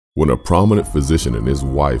When a prominent physician and his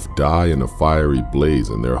wife die in a fiery blaze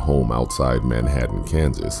in their home outside Manhattan,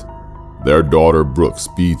 Kansas, their daughter Brooke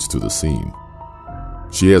speeds to the scene.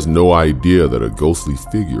 She has no idea that a ghostly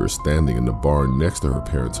figure is standing in the barn next to her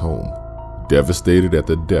parents' home, devastated at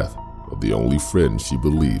the death of the only friend she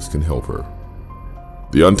believes can help her.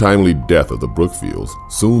 The untimely death of the Brookfields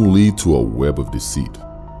soon leads to a web of deceit.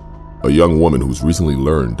 A young woman who's recently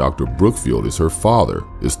learned Dr. Brookfield is her father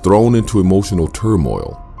is thrown into emotional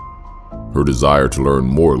turmoil. Her desire to learn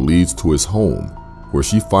more leads to his home, where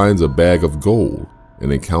she finds a bag of gold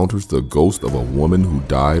and encounters the ghost of a woman who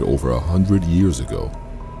died over 100 years ago.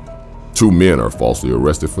 2 men are falsely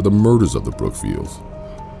arrested for the murders of the Brookfields.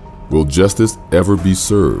 Will justice ever be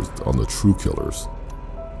served on the true killers?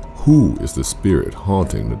 Who is the spirit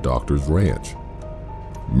haunting the doctor's ranch?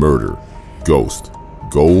 Murder, ghost,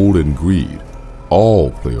 gold, and greed all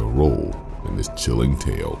play a role in this chilling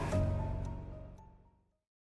tale.